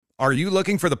Are you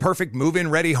looking for the perfect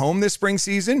move-in ready home this spring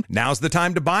season? Now's the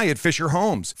time to buy at Fisher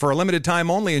Homes. For a limited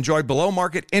time only, enjoy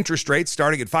below-market interest rates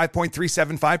starting at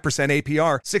 5.375%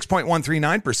 APR,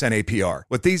 6.139% APR.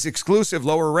 With these exclusive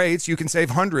lower rates, you can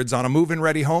save hundreds on a move-in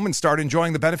ready home and start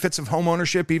enjoying the benefits of home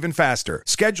ownership even faster.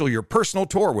 Schedule your personal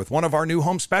tour with one of our new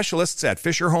home specialists at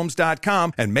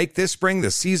FisherHomes.com and make this spring the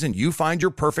season you find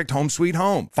your perfect home sweet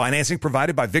home. Financing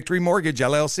provided by Victory Mortgage,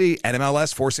 LLC,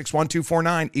 NMLS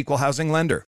 461249, Equal Housing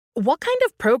Lender. What kind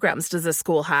of programs does this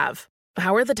school have?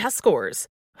 How are the test scores?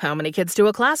 How many kids to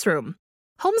a classroom?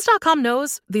 Homes.com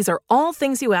knows these are all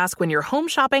things you ask when you're home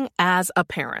shopping as a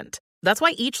parent. That's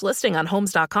why each listing on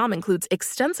Homes.com includes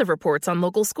extensive reports on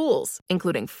local schools,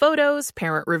 including photos,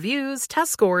 parent reviews,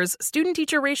 test scores,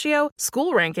 student-teacher ratio,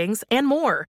 school rankings, and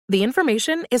more. The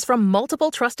information is from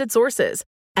multiple trusted sources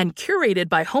and curated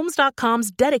by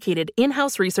Homes.com's dedicated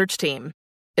in-house research team.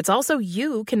 It's also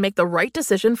you can make the right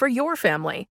decision for your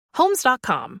family.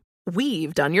 Homes.com.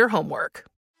 We've done your homework.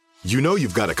 You know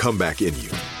you've got a comeback in you.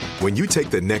 When you take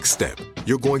the next step,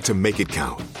 you're going to make it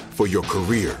count. For your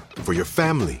career, for your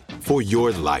family, for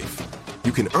your life.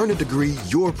 You can earn a degree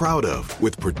you're proud of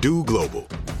with Purdue Global.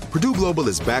 Purdue Global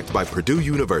is backed by Purdue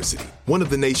University, one of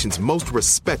the nation's most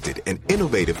respected and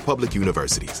innovative public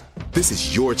universities. This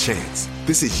is your chance.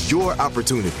 This is your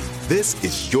opportunity. This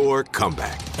is your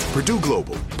comeback. Purdue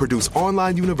Global, Purdue's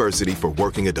online university for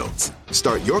working adults.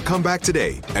 Start your comeback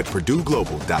today at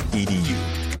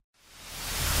purdueglobal.edu.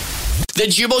 The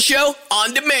Jubal Show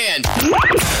on demand.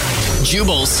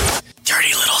 Jubal's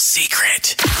dirty little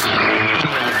secret.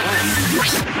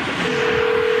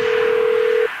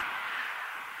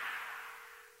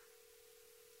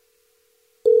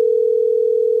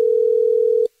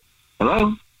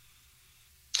 Hello?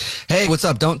 Hey, what's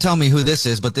up? Don't tell me who this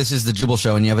is, but this is the Jubal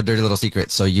Show, and you have a dirty little secret,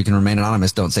 so you can remain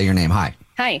anonymous. Don't say your name. Hi.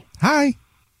 Hi. Hi.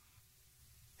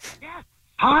 Yes.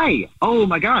 Hi. Oh,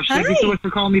 my gosh. Thank you so much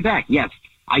for calling me back. Yes,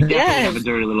 I definitely have a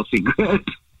dirty little secret.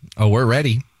 Oh, we're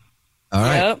ready. All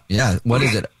right. Yep. Yeah. What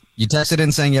is it? You texted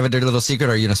in saying you have a dirty little secret.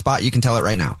 Are you in a spot? You can tell it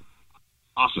right now.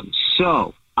 Awesome.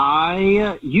 So,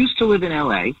 I used to live in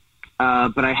L.A.,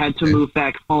 but I had to move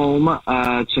back home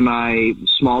to my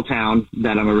small town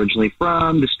that I'm originally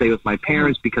from to stay with my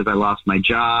parents because I lost my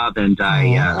job, and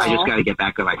I just got to get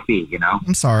back on my feet, you know?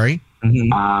 I'm sorry.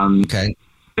 Okay.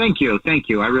 Thank you.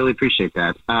 I really appreciate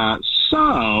that.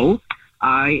 So,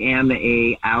 I am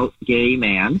a out gay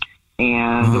man,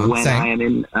 and when same. I am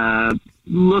in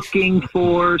looking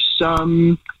for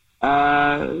some,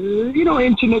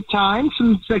 intimate time,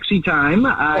 some sexy time,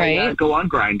 I go on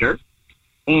Grindr.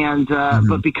 And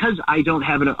but because I don't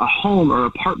have a home or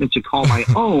apartment to call my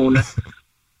own,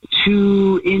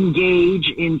 to engage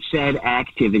in said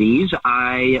activities,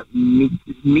 I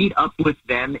meet up with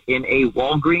them in a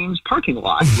Walgreens parking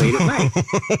lot late at night.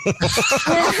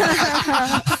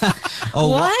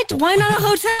 What? Why not a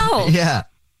hotel? Yeah.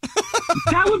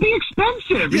 That would be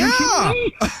expensive. Are you kidding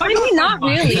me? What do you mean not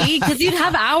really? Because you'd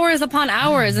have hours upon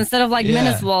hours instead of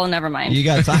minutes. Well, never mind. You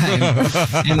got time.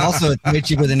 And also, it's way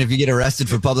cheaper than if you get arrested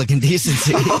for public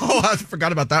indecency. Oh, I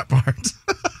forgot about that part.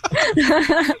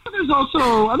 I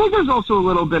think there's also a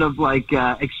little bit of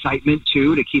excitement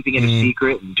too to keeping it a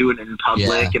secret and doing it in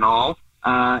public and all.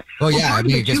 I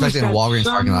mean, especially in a Walgreens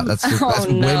parking lot. That's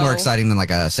way more exciting than a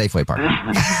Safeway parking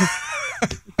lot.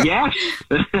 Yes,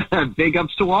 big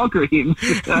ups to Walgreens.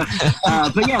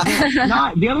 But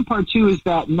yeah, the other part too is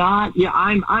that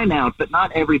I'm out, but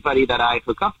not everybody that I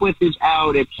hook up with is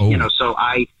out. It's so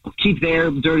I keep their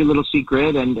dirty little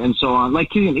secret and so on.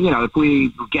 If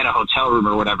we get a hotel room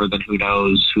or whatever, then who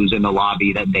knows who's in the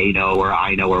lobby that they know or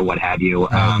I know or what have you.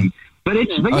 But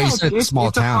it's a small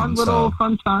town,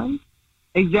 fun time.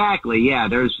 Exactly. Yeah.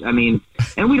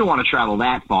 And we don't want to travel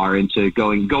that far into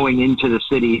going into the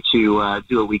city to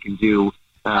do what we can do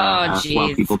while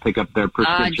people pick up their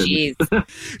prescriptions.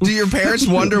 Do your parents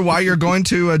wonder why you're going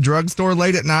to a drugstore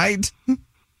late at night?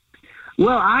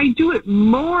 Well, I do it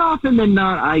more often than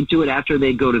not. I do it after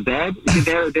they go to bed.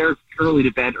 They're early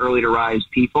to bed, early to rise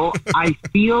people. I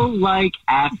feel like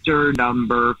after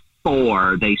number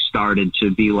 4, they started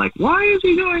to be like, why is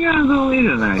he going out so late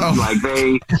tonight?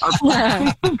 They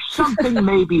think something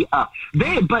may be up.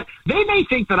 They may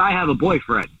think that I have a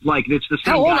boyfriend. It's the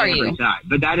same guy every time.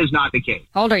 But that is not the case.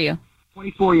 How old are you?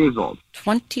 24 years old.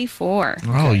 24.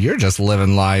 Oh, you're just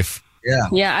living life. Yeah.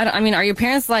 Yeah. Are your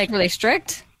parents were they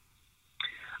strict?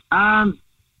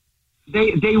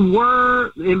 They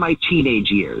were in my teenage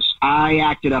years. I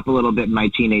acted up a little bit in my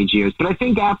teenage years. But I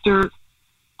think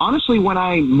honestly, when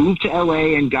I moved to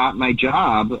LA and got my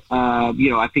job,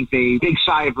 I think big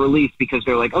sigh of relief because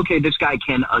they're like, okay, this guy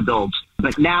can adult.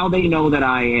 But now they know that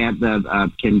I am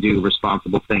can do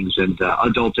responsible things and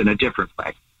adult in a different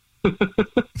way.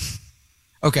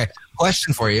 Okay,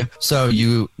 question for you. So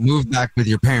you move back with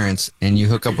your parents and you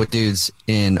hook up with dudes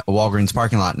in a Walgreens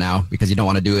parking lot now because you don't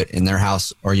want to do it in their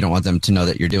house or you don't want them to know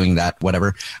that you're doing that,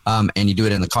 whatever. And you do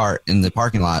it in the car, in the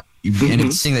parking lot. And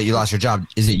it's seeing that you lost your job.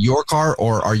 Is it your car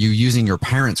or are you using your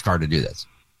parents' car to do this?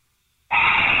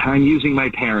 I'm using my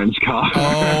parents' car.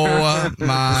 Oh,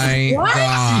 my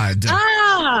God.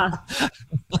 Ah!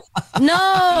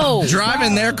 No.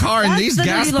 Driving their car in these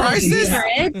gas prices?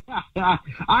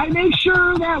 I make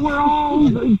sure that we're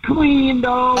all clean,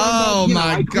 though. Oh, and, my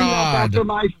I clean up God. after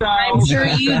myself. I'm sure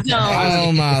you don't.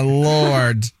 Oh, my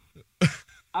Lord.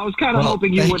 I was kind of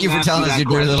hoping you wouldn't Thank you for telling us your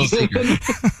dirty little secret.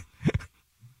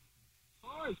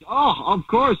 Of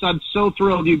course. I'm so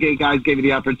thrilled you guys gave me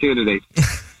the opportunity.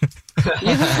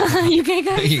 You gay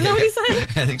guys? Is that what he said?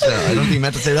 I think so. I don't think you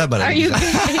meant to say that, but Are you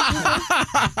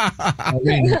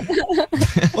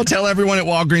gay? We'll tell everyone at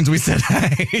Walgreens we said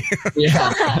hey.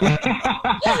 Yeah.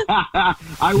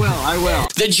 I will.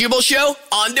 The Jubal Show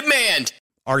on demand.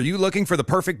 Are you looking for the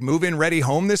perfect move-in ready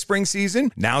home this spring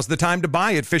season? Now's the time to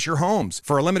buy at Fisher Homes.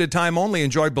 For a limited time only,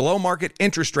 enjoy below-market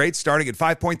interest rates starting at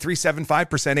 5.375%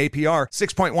 APR,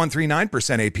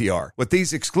 6.139% APR. With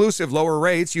these exclusive lower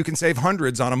rates, you can save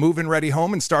hundreds on a move-in ready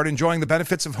home and start enjoying the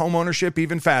benefits of home ownership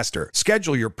even faster.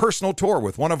 Schedule your personal tour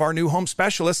with one of our new home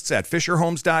specialists at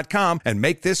FisherHomes.com and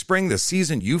make this spring the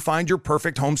season you find your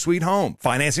perfect home sweet home.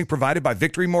 Financing provided by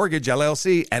Victory Mortgage,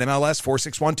 LLC, NMLS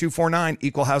 461249,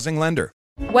 Equal Housing Lender.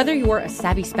 Whether you're a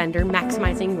savvy spender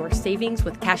maximizing your savings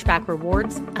with cashback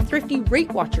rewards, a thrifty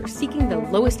rate watcher seeking the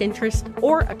lowest interest,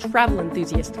 or a travel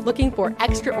enthusiast looking for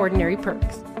extraordinary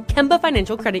perks, Kemba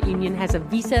Financial Credit Union has a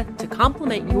visa to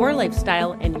complement your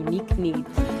lifestyle and unique needs.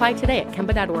 Apply today at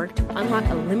Kemba.org to unlock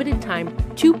a limited time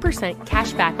 2%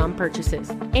 cash back on purchases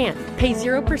and pay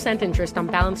 0% interest on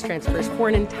balance transfers for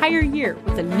an entire year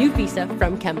with a new visa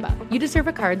from Kemba. You deserve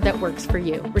a card that works for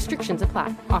you. Restrictions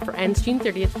apply. Offer ends June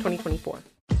 30th, 2024.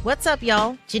 What's up,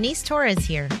 y'all? Janice Torres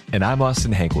here. And I'm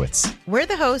Austin Hankwitz. We're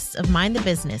the hosts of Mind the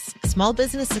Business, Small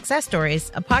Business Success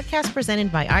Stories, a podcast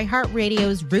presented by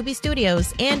iHeartRadio's Ruby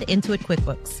Studios and Intuit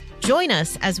QuickBooks. Join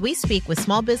us as we speak with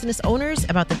small business owners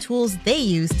about the tools they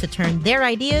use to turn their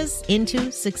ideas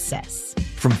into success.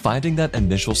 From finding that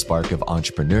initial spark of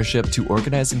entrepreneurship to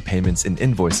organizing payments and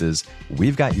invoices,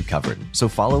 we've got you covered. So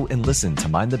follow and listen to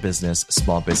Mind the Business,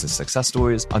 Small Business Success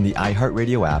Stories on the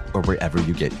iHeartRadio app or wherever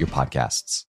you get your podcasts.